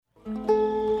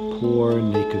Poor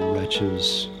naked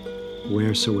wretches,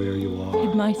 wheresoe'er you are.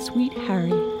 Had my sweet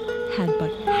Harry had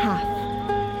but half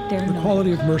their The knowledge.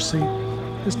 quality of mercy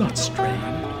is not strained.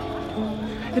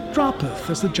 It droppeth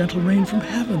as the gentle rain from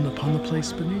heaven upon the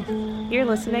place beneath. You're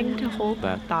listening to Hold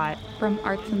That Thought From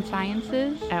Arts and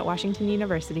Sciences at Washington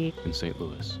University in St.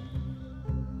 Louis.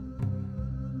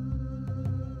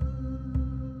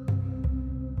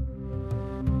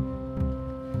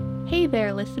 Hey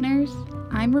there, listeners.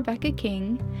 I'm Rebecca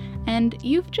King, and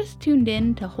you've just tuned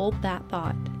in to Hold That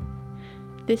Thought.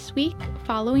 This week,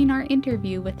 following our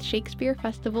interview with Shakespeare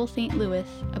Festival St. Louis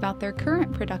about their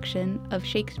current production of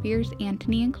Shakespeare's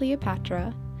Antony and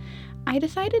Cleopatra, I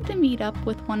decided to meet up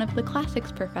with one of the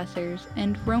classics professors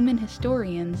and Roman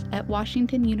historians at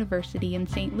Washington University in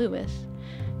St. Louis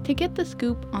to get the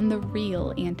scoop on the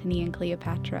real Antony and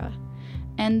Cleopatra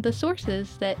and the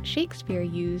sources that Shakespeare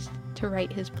used to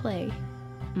write his play.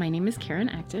 My name is Karen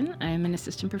Acton. I'm an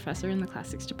assistant professor in the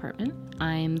classics department.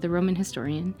 I'm the Roman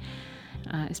historian,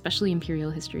 especially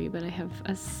imperial history, but I have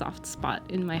a soft spot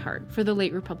in my heart for the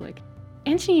late Republic.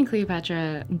 Antony and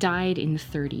Cleopatra died in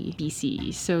 30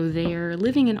 BC, so they're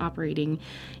living and operating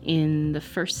in the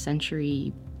 1st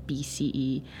century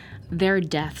BCE. Their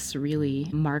deaths really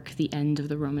mark the end of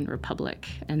the Roman Republic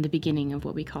and the beginning of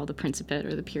what we call the Principate,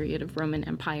 or the period of Roman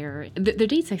Empire. The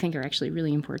dates, I think, are actually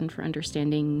really important for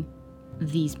understanding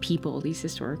these people, these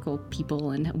historical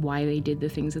people, and why they did the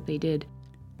things that they did.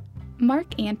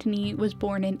 Mark Antony was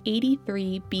born in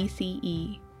 83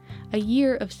 BCE, a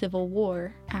year of civil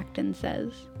war, Acton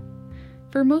says.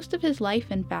 For most of his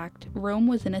life, in fact, Rome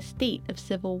was in a state of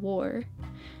civil war.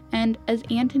 And as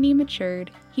Antony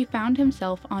matured, he found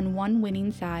himself on one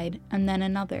winning side and then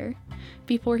another,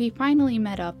 before he finally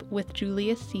met up with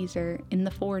Julius Caesar in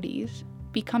the 40s,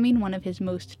 becoming one of his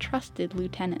most trusted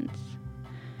lieutenants.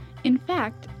 In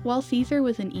fact, while Caesar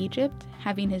was in Egypt,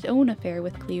 having his own affair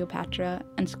with Cleopatra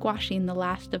and squashing the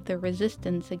last of the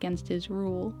resistance against his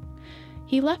rule,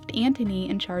 he left Antony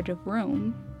in charge of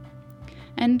Rome.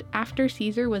 And after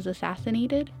Caesar was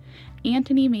assassinated,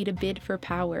 Antony made a bid for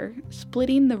power,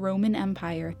 splitting the Roman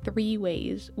Empire 3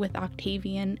 ways with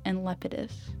Octavian and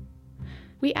Lepidus.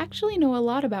 We actually know a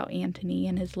lot about Antony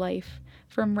and his life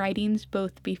from writings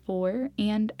both before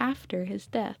and after his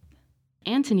death.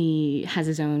 Antony has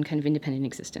his own kind of independent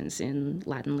existence in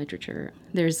Latin literature.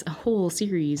 There's a whole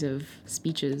series of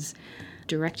speeches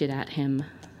directed at him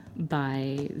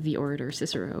by the orator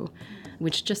Cicero,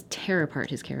 which just tear apart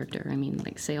his character. I mean,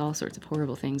 like, say all sorts of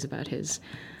horrible things about his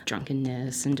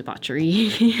drunkenness and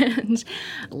debauchery and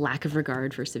lack of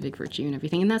regard for civic virtue and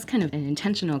everything. And that's kind of an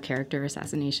intentional character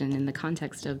assassination in the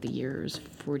context of the years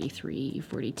 43,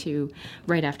 42,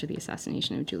 right after the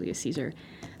assassination of Julius Caesar.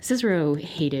 Cicero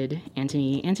hated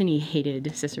Antony. Antony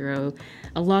hated Cicero.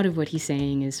 A lot of what he's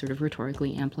saying is sort of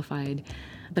rhetorically amplified,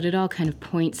 but it all kind of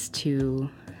points to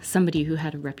somebody who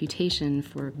had a reputation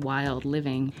for wild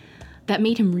living that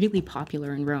made him really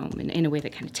popular in Rome in a way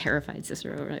that kind of terrified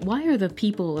Cicero. Right? Why are the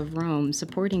people of Rome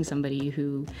supporting somebody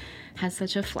who has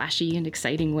such a flashy and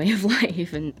exciting way of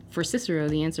life? And for Cicero,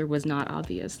 the answer was not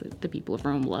obvious. The people of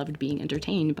Rome loved being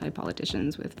entertained by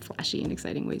politicians with flashy and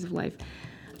exciting ways of life.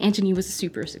 Antony was a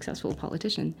super successful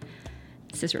politician.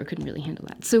 Cicero couldn't really handle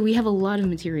that. So we have a lot of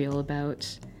material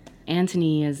about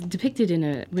Antony as depicted in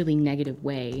a really negative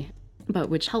way, but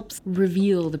which helps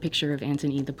reveal the picture of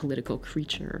Antony, the political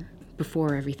creature,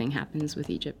 before everything happens with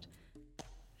Egypt.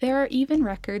 There are even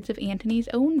records of Antony's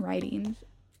own writings.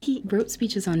 He wrote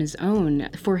speeches on his own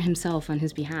for himself on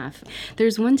his behalf.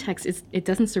 There's one text, it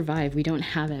doesn't survive, we don't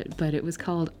have it, but it was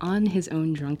called On His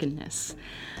Own Drunkenness.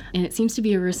 And it seems to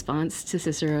be a response to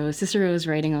Cicero. Cicero is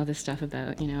writing all this stuff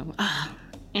about,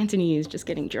 Antony is just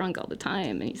getting drunk all the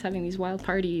time, and he's having these wild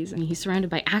parties, and he's surrounded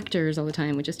by actors all the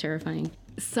time, which is terrifying.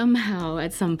 Somehow,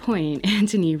 at some point,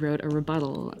 Antony wrote a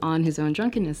rebuttal on his own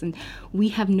drunkenness, and we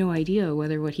have no idea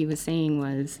whether what he was saying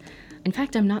was, in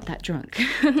fact, I'm not that drunk.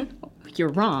 You're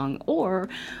wrong, or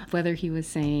whether he was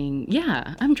saying,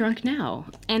 yeah, I'm drunk now.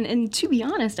 And to be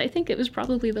honest, I think it was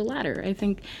probably the latter. I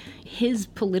think his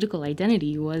political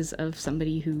identity was of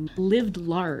somebody who lived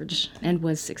large and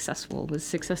was successful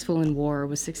in war,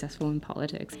 was successful in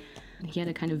politics. He had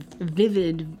a kind of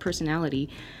vivid personality.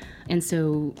 And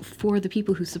so for the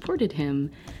people who supported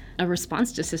him, a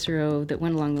response to Cicero that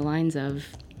went along the lines of,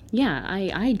 yeah,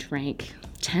 I drank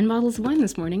 10 bottles of wine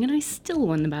this morning and I still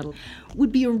won the battle,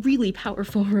 would be a really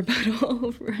powerful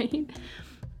rebuttal, right?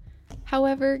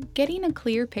 However, getting a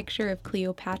clear picture of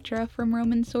Cleopatra from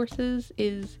Roman sources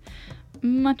is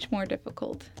much more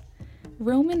difficult.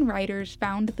 Roman writers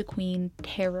found the queen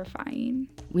terrifying.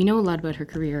 We know a lot about her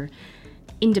career.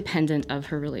 independent of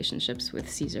her relationships with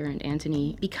Caesar and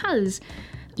Antony, because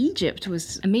Egypt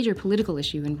was a major political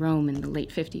issue in Rome in the late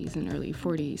 50s and early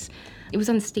 40s. It was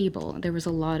unstable. There was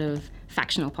a lot of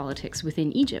factional politics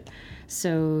within Egypt.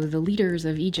 So the leaders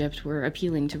of Egypt were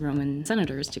appealing to Roman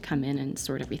senators to come in and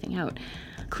sort everything out.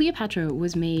 Cleopatra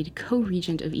was made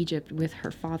co-regent of Egypt with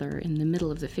her father in the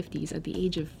middle of the 50s at the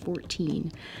age of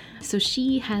 14. So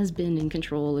she has been in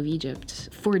control of Egypt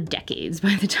for decades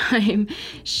by the time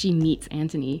she meets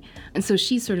Antony. And so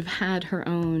she sort of had her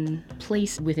own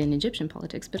place within Egyptian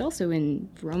politics, but also in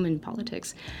Roman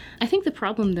politics. I think the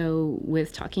problem, though,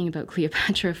 with talking about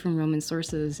Cleopatra from Roman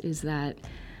sources is that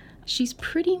she's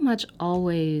pretty much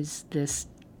always this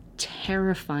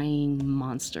terrifying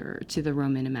monster to the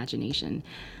Roman imagination.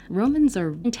 Romans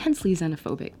are intensely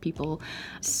xenophobic people,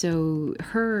 so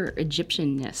her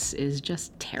Egyptianness is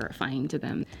just terrifying to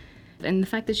them. And the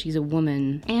fact that she's a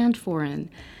woman and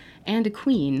foreign and a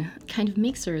queen kind of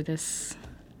makes her this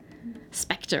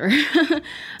specter.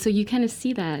 So you kind of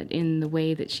see that in the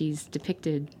way that she's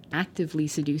depicted actively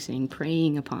seducing,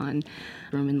 preying upon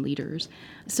Roman leaders.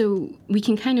 So we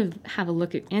can kind of have a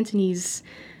look at Antony's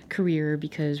career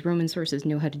because Roman sources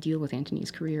know how to deal with Antony's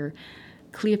career.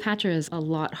 Cleopatra is a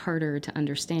lot harder to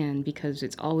understand because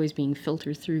it's always being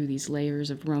filtered through these layers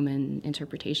of Roman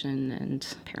interpretation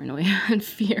and paranoia and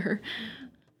fear.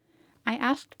 I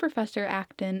asked Professor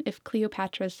Acton if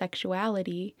Cleopatra's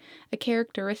sexuality, a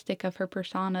characteristic of her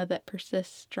persona that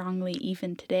persists strongly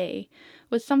even today,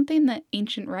 was something that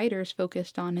ancient writers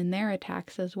focused on in their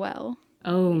attacks as well.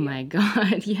 Oh my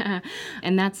God, yeah.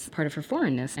 And that's part of her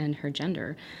foreignness and her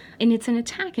gender. And it's an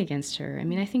attack against her. I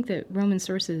mean, I think that Roman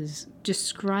sources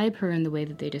describe her in the way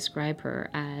that they describe her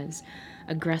as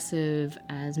aggressive,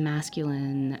 as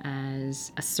masculine,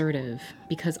 as assertive,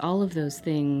 because all of those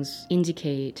things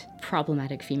indicate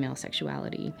problematic female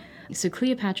sexuality. So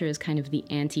Cleopatra is kind of the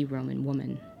anti-Roman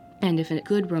woman. And if a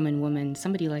good Roman woman,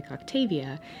 somebody like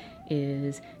Octavia,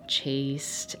 is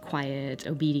chaste, quiet,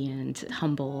 obedient,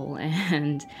 humble,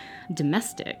 and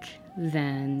domestic,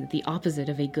 then the opposite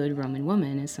of a good Roman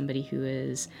woman is somebody who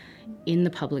is in the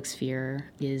public sphere,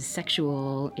 is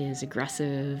sexual, is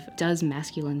aggressive, does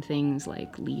masculine things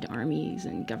like lead armies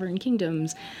and govern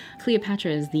kingdoms.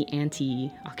 Cleopatra is the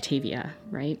anti-Octavia,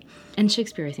 right? And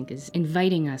Shakespeare, I think, is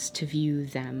inviting us to view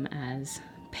them as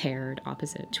paired,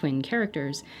 opposite twin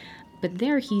characters. But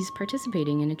there he's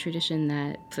participating in a tradition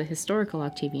that the historical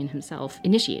Octavian himself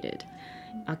initiated.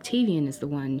 Octavian is the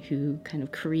one who kind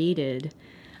of created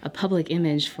a public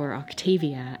image for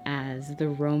Octavia as the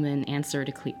Roman answer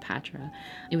to Cleopatra.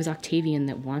 It was Octavian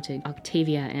that wanted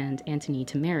Octavia and Antony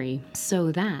to marry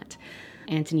so that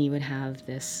Antony would have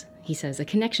this, he says, a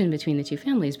connection between the two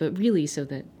families, but really so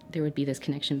that there would be this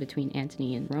connection between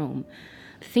Antony and Rome,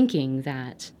 thinking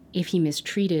that if he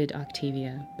mistreated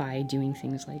Octavia by doing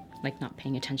things like not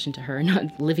paying attention to her,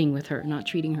 not living with her, not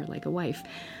treating her like a wife,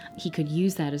 he could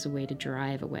use that as a way to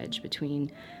drive a wedge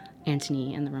between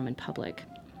Antony and the Roman public.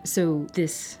 So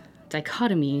this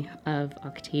dichotomy of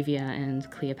Octavia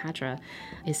and Cleopatra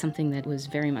is something that was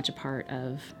very much a part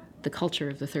of the culture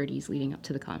of the 30s leading up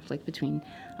to the conflict between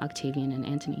Octavian and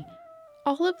Antony.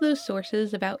 All of those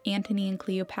sources about Antony and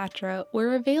Cleopatra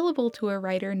were available to a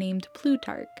writer named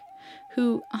Plutarch,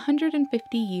 who,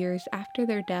 150 years after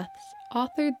their deaths,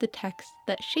 authored the text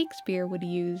that Shakespeare would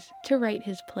use to write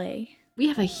his play. We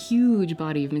have a huge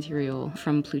body of material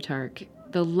from Plutarch.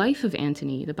 The life of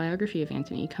Antony, the biography of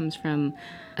Antony, comes from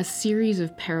a series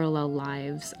of parallel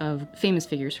lives of famous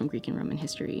figures from Greek and Roman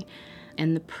history.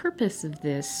 And the purpose of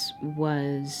this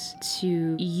was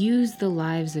to use the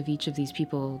lives of each of these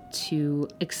people to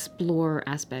explore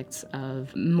aspects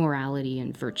of morality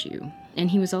and virtue. And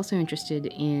he was also interested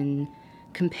in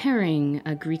comparing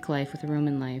a Greek life with a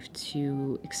Roman life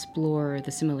to explore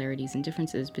the similarities and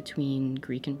differences between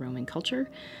Greek and Roman culture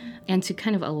and to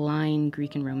kind of align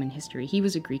Greek and Roman history. He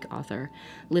was a Greek author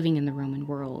living in the Roman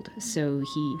world, so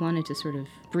he wanted to sort of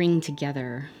bring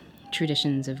together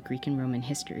traditions of Greek and Roman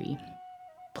history.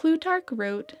 Plutarch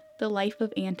wrote The Life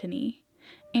of Antony,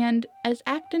 and as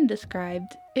Acton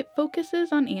described, it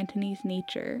focuses on Antony's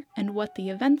nature and what the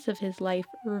events of his life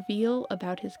reveal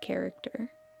about his character.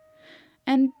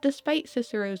 And despite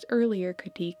Cicero's earlier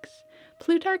critiques,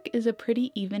 Plutarch is a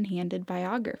pretty even-handed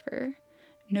biographer,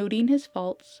 noting his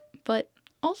faults, but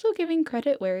also giving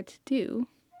credit where it's due.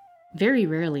 Very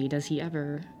rarely does he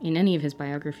ever, in any of his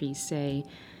biographies, say,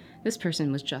 this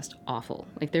person was just awful.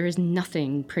 Like, there is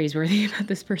nothing praiseworthy about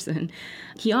this person.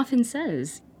 He often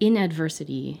says, in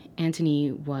adversity,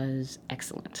 Antony was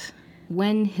excellent.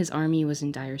 when his army was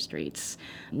in dire straits,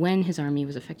 when his army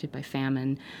was affected by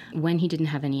famine, when he didn't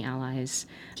have any allies,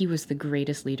 he was the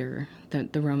greatest leader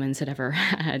that the Romans had ever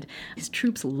had. His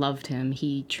troops loved him.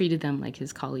 He treated them like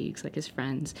his colleagues, like his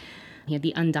friends. He had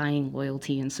the undying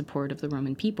loyalty and support of the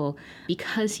Roman people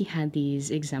because he had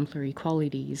these exemplary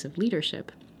qualities of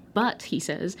leadership. But, he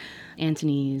says,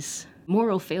 Antony's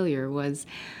moral failure was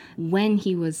when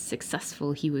he was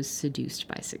successful, he was seduced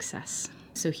by success.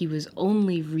 So he was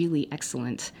only really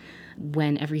excellent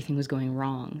when everything was going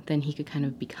wrong. Then he could kind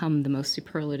of become the most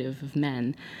superlative of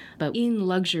men. But in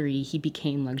luxury, he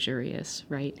became luxurious,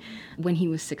 right? When he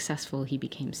was successful, he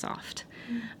became soft.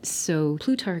 So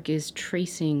Plutarch is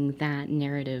tracing that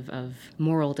narrative of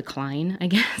moral decline, I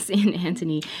guess, in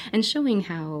Antony, and showing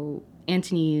how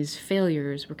Antony's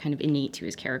failures were kind of innate to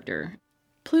his character.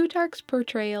 Plutarch's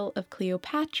portrayal of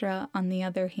Cleopatra, on the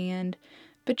other hand,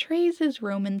 betrays his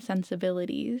Roman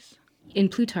sensibilities. In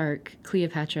Plutarch,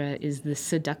 Cleopatra is the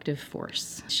seductive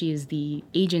force. She is the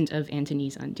agent of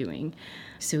Antony's undoing.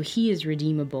 So he is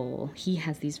redeemable, he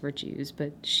has these virtues,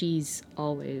 but she's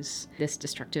always this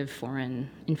destructive foreign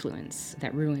influence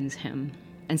that ruins him.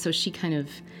 And so she kind of,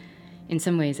 in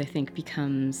some ways, I think,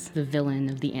 becomes the villain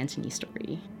of the Antony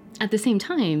story. At the same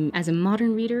time, as a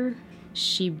modern reader,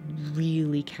 she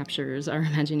really captures our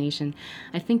imagination.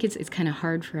 I think it's kind of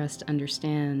hard for us to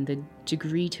understand the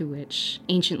degree to which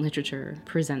ancient literature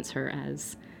presents her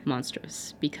as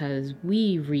monstrous, because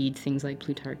we read things like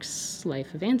Plutarch's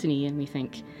Life of Antony and we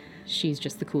think she's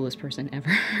just the coolest person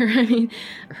ever. I mean,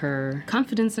 her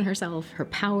confidence in herself, her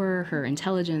power, her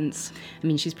intelligence. I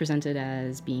mean, she's presented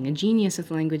as being a genius with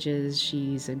languages.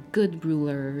 She's a good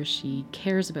ruler. She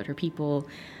cares about her people.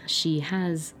 She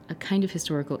has a kind of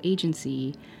historical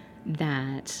agency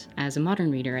that, as a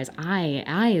modern reader, as I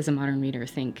as a modern reader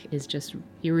think is just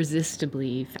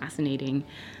irresistibly fascinating.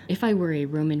 If I were a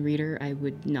Roman reader, I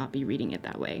would not be reading it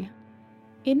that way.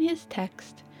 In his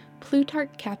text,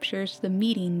 Plutarch captures the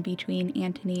meeting between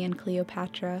Antony and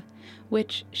Cleopatra,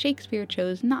 which Shakespeare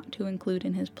chose not to include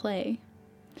in his play.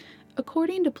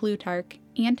 According to Plutarch,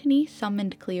 Antony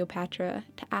summoned Cleopatra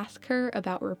to ask her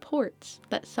about reports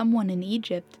that someone in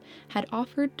Egypt had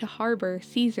offered to harbor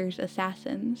Caesar's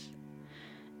assassins.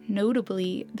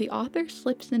 Notably, the author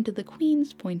slips into the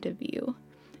queen's point of view,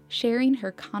 sharing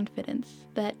her confidence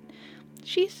that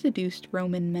she's seduced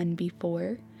Roman men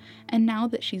before, and now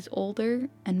that she's older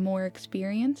and more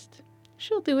experienced,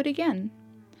 she'll do it again.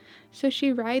 So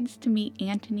she rides to meet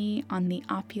Antony on the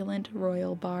opulent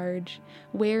royal barge,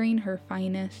 wearing her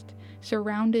finest,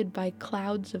 surrounded by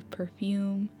clouds of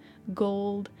perfume,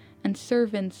 gold, and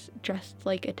servants dressed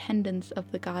like attendants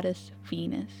of the goddess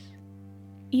Venus.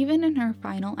 Even in her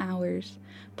final hours,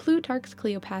 Plutarch's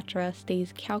Cleopatra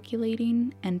stays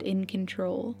calculating and in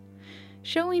control,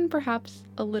 showing perhaps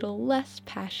a little less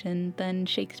passion than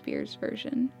Shakespeare's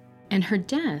version. And her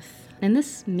death, and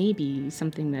this may be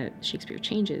something that Shakespeare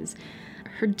changes,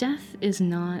 her death is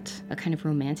not a kind of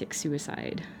romantic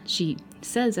suicide. She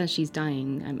says as she's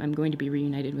dying, I'm going to be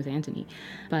reunited with Antony,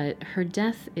 but her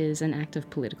death is an act of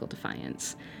political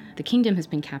defiance. The kingdom has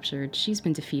been captured, she's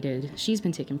been defeated, she's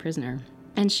been taken prisoner.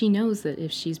 And she knows that if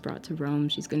she's brought to Rome,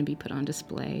 she's going to be put on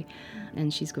display,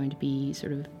 and she's going to be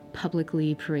sort of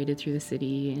publicly paraded through the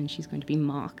city, and she's going to be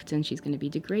mocked, and she's going to be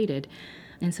degraded.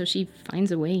 And so she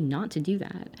finds a way not to do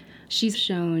that. She's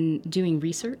shown doing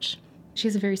research. She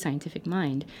has a very scientific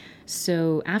mind.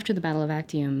 So after the Battle of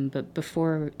Actium, but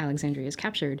before Alexandria is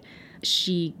captured,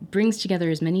 she brings together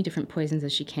as many different poisons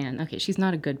as she can. Okay, she's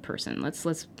not a good person. Let's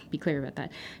be clear about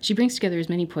that. She brings together as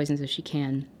many poisons as she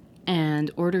can and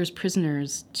orders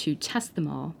prisoners to test them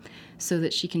all so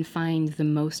that she can find the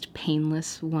most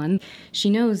painless one. She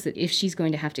knows that if she's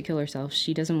going to have to kill herself,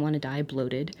 she doesn't want to die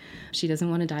bloated. She doesn't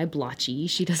want to die blotchy.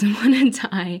 She doesn't want to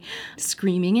die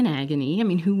screaming in agony. I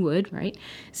mean, who would, right?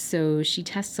 So she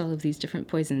tests all of these different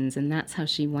poisons, and that's how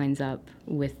she winds up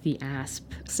with the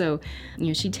asp. So,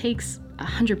 she takes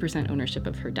 100% ownership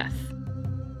of her death.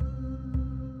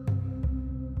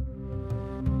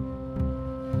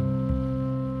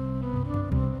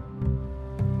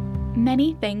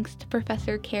 Many thanks to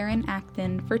Professor Karen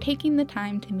Acton for taking the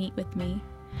time to meet with me.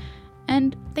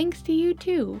 And thanks to you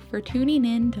too for tuning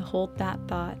in to Hold That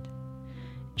Thought.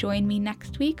 Join me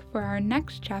next week for our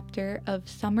next chapter of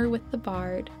Summer with the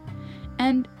Bard.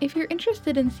 And if you're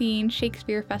interested in seeing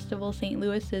Shakespeare Festival St.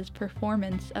 Louis's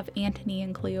performance of Antony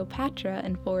and Cleopatra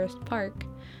in Forest Park,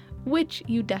 which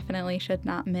you definitely should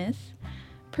not miss,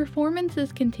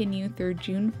 performances continue through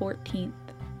June 14th.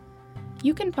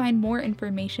 You can find more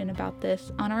information about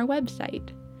this on our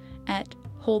website at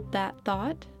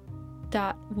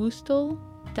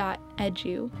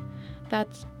holdthatthought.woostel.edu.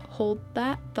 That's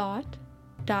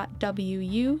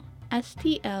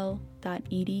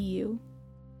holdthatthought.wustl.edu.